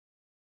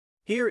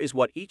Here is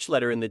what each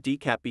letter in the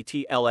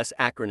DCAP-BTLS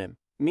acronym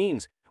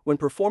means when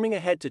performing a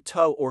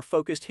head-to-toe or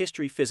focused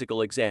history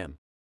physical exam.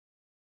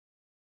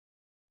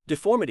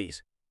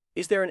 Deformities.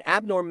 Is there an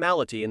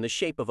abnormality in the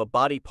shape of a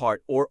body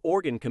part or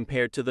organ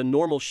compared to the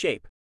normal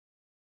shape?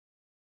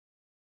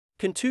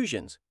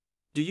 Contusions.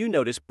 Do you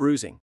notice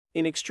bruising?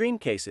 In extreme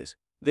cases,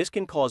 this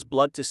can cause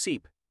blood to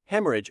seep,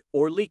 hemorrhage,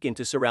 or leak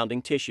into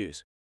surrounding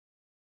tissues.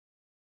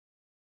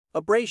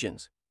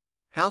 Abrasions.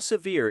 How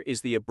severe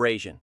is the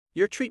abrasion?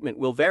 Your treatment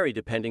will vary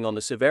depending on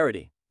the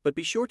severity, but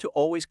be sure to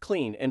always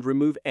clean and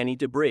remove any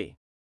debris.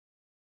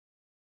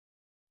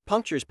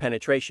 Punctures.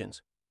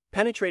 Penetrations.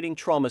 Penetrating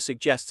trauma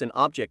suggests an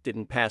object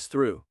didn't pass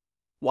through,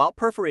 while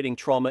perforating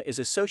trauma is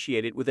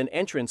associated with an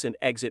entrance and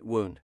exit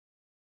wound.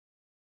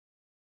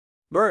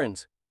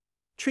 Burns.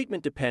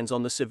 Treatment depends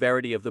on the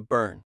severity of the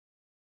burn.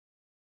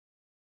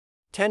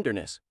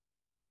 Tenderness.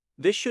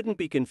 This shouldn't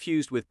be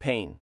confused with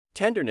pain.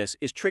 Tenderness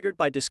is triggered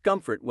by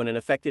discomfort when an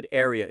affected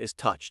area is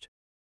touched.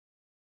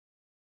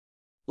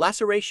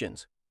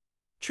 Lacerations.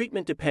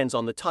 Treatment depends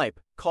on the type,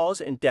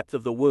 cause, and depth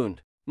of the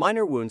wound.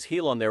 Minor wounds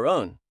heal on their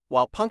own,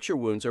 while puncture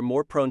wounds are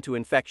more prone to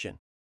infection.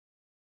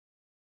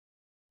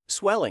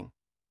 Swelling.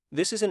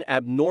 This is an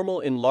abnormal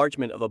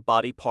enlargement of a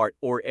body part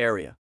or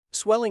area.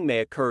 Swelling may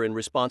occur in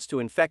response to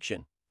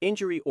infection,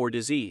 injury, or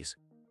disease.